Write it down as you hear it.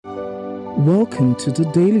Welcome to the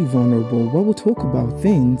Daily Vulnerable, where we talk about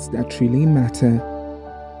things that really matter.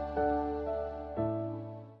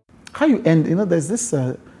 How you end, there's this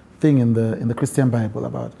thing in the Christian Bible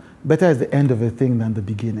about better is the end of a thing than the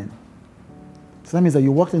beginning. So that means that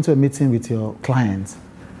you walked into a meeting with your client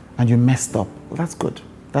and you messed up. Well, that's good.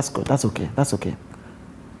 That's good. That's okay.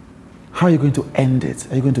 How are you going to end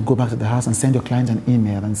it? Are you going to go back to the house and send your client an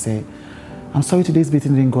email and say, I'm sorry today's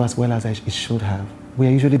meeting didn't go as well as it should have. We are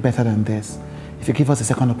usually better than this. If you give us a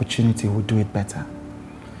second opportunity, we'll do it better.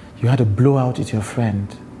 You had a blowout with your friend,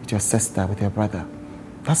 with your sister, with your brother.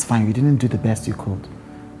 That's fine. You didn't do the best you could.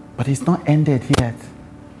 But it's not ended yet.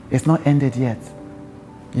 It's not ended yet.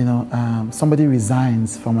 Somebody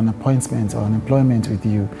resigns from an appointment or an employment with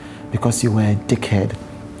you because you were a dickhead.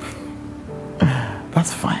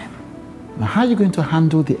 That's fine. Now, how are you going to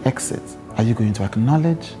handle the exit? Are you going to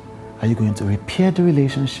acknowledge? Are you going to repair the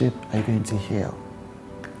relationship? Are you going to heal?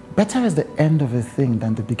 Better is the end of a thing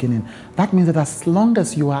than the beginning. That means that as long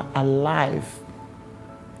as you are alive,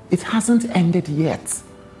 it hasn't ended yet.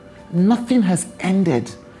 Nothing has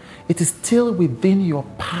ended. It is still within your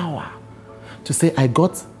power to say, I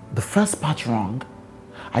got the first part wrong,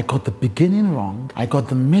 I got the beginning wrong, I got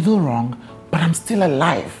the middle wrong, but I'm still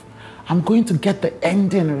alive. I'm going to get the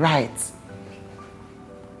ending right.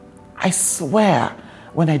 I swear,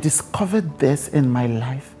 when I discovered this in my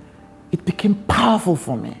life, it became powerful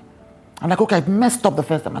for me. I'm like, okay, I messed up the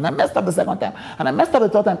first time, and I messed up the second time, and I messed up the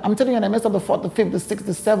third time. I'm telling you, and I messed up the fourth, the fifth, the sixth,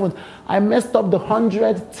 the seventh. I messed up the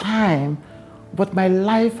 100th time, but my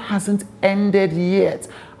life hasn't ended yet.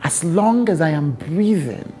 As long as I am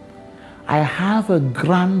breathing, I have a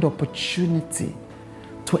grand opportunity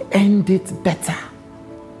to end it better.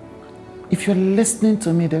 If you're listening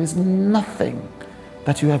to me, there is nothing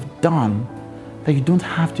that you have done that you don't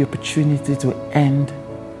have the opportunity to end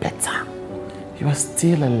better. You are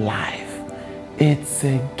still alive. It's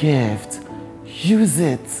a gift. Use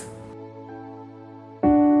it.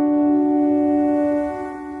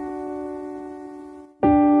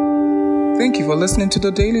 Thank you for listening to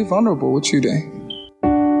the Daily Vulnerable with Chude.